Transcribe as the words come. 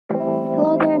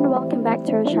welcome back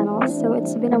to our channel. So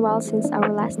it's been a while since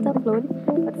our last upload,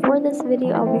 but for this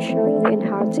video I'll be showing you on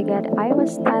how to get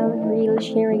iOS style reel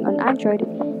sharing on Android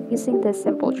using this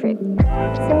simple trick.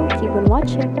 So keep on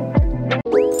watching.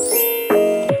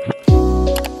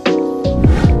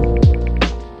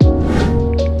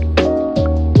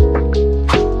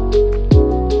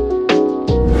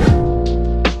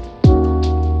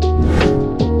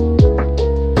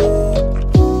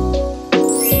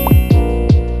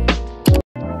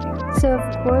 So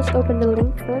of course, open the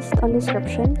link first on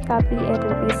description, copy it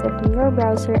and paste it in your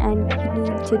browser, and you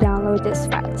need to download these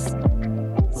files.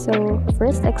 So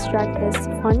first extract these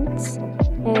fonts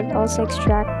and also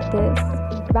extract this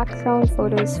background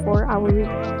photos for our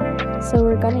reel. So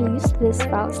we're gonna use these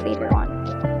files later on.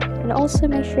 And also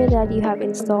make sure that you have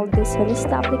installed this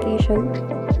𝒕𝐴𝒨 application.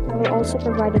 I will also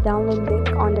provide a download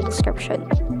link on the description.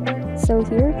 So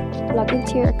here, log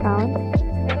into your account.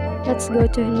 Let's go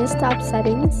to 𝒕𝐴𝒨 app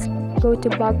settings. Go to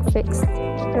bug fixed,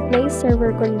 replace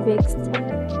server config,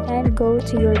 and go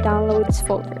to your downloads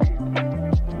folder.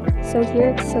 So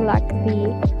here select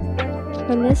the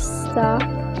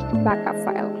𝒕𝐴𝒨 backup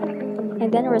file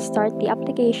and then restart the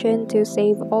application to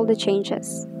save all the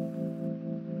changes.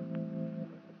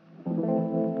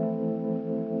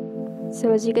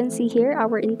 So as you can see here,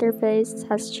 our interface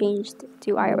has changed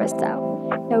to iOS style.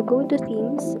 Now go to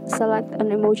themes, select an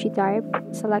emoji type,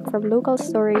 select from local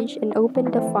storage and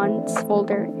open the fonts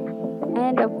folder,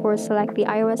 and of course select the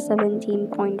iOS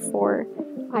 17.4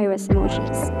 iOS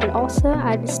emojis, and also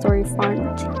add the story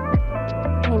font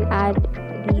and add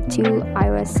the 2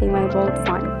 iOS semi-bold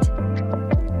font.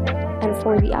 And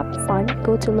for the app font,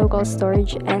 go to local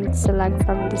storage and select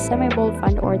from the semi-bold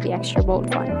font or the extra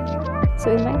bold font.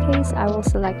 So in my case, I will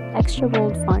select extra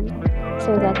bold font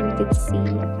so that we could see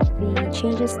the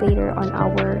changes later on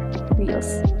our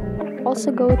reels.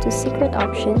 Also go to secret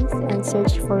options and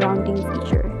search for rounding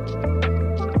feature.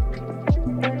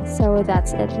 So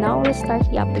that's it. Now restart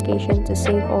the application to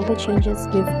save all the changes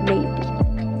we've made.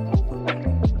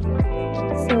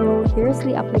 So here's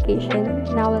the application.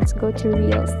 Now let's go to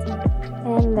reels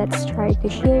and let's try to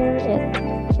share it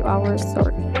to our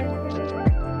story.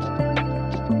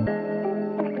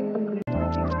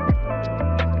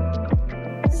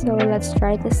 So let's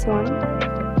try this one.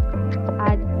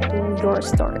 Add to your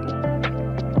story.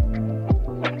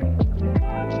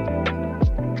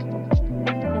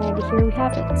 And here we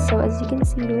have it. So as you can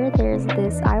see here, there's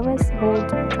this iOS bold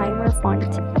timer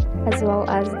font as well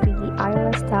as the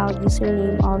iOS style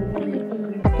username of the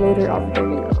uploader of the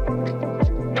reel.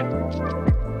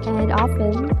 And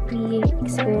often we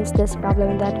experience this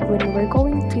problem that when we're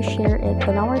going to share it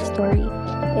on our story,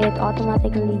 it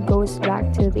automatically goes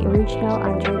back to the original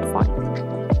Android font.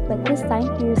 But this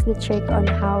time, here's the trick on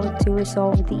how to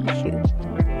resolve the issue.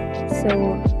 So,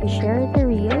 we share the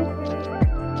reel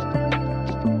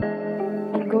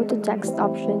and go to text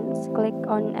options, click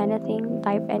on anything,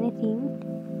 type anything.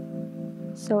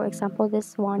 So, example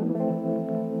this one.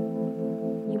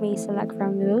 You may select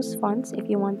from those fonts if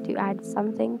you want to add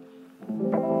something.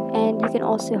 And you can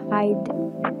also hide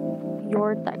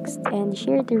your text and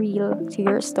share the reel to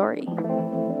your story.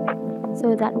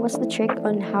 So that was the trick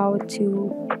on how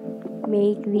to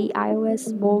make the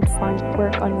iOS bold font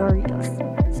work on your reels.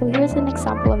 So here's an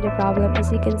example of the problem.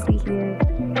 As you can see here,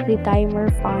 the timer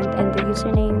font and the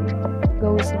username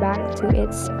goes back to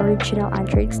its original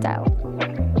Android style.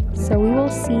 So we will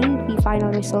see the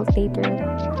final result later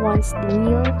once the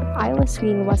real iOS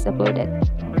reel was uploaded.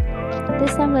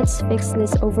 This time, let's fix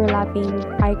this overlapping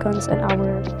icons on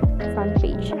our front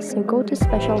page. So go to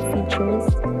special features,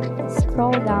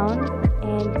 scroll down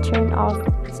and turn off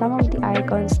some of the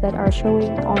icons that are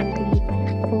showing on the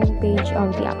home page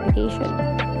of the application.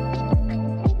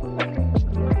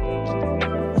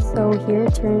 So here,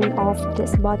 turn off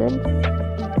this button,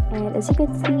 and as you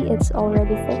can see, it's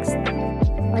already fixed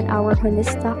on our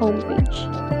𝒕𝐴𝒨 homepage.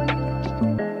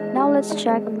 Now let's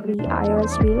check the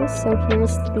iOS reels. So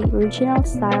here's the original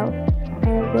style,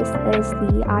 and this is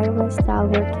the iOS style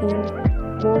working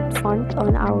bold font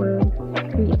on our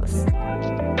reels.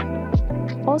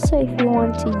 Also, if you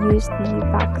want to use the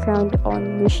background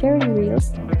on your sharing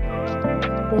reels,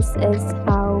 this is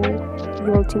how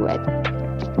you'll do it.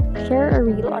 Share a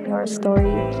reel on your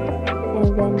story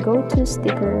and then go to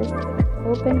stickers,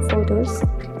 open photos,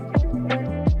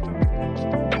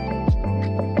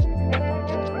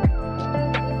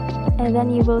 and then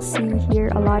you will see here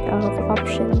a lot of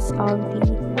options of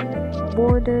the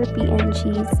border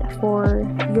PNGs for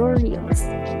your reels.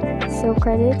 So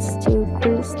credits to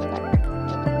𝒂𝐴𝒄𝒊𝒂𝒍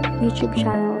YouTube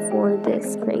channel for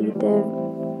this creative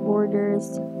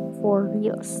borders for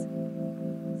reels.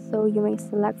 So you may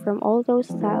select from all those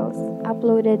styles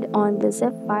uploaded on the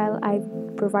zip file I've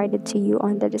provided to you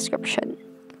on the description.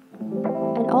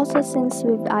 And also, since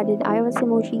we've added iOS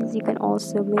emojis, you can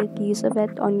also make use of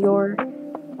it on your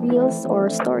reels or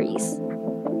stories.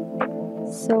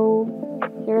 So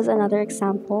here's another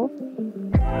example.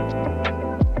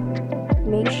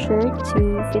 Make sure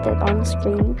to fit it on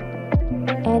screen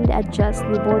and adjust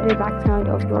the border background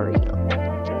of your reel.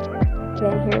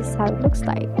 Then here's how it looks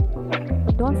like.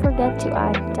 Don't forget to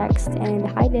add text and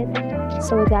hide it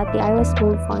so that the iOS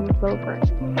bold font will work.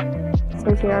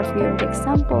 So here are a few of the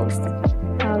examples.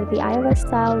 How the iOS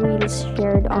style reels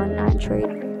shared on Android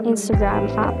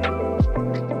Instagram app.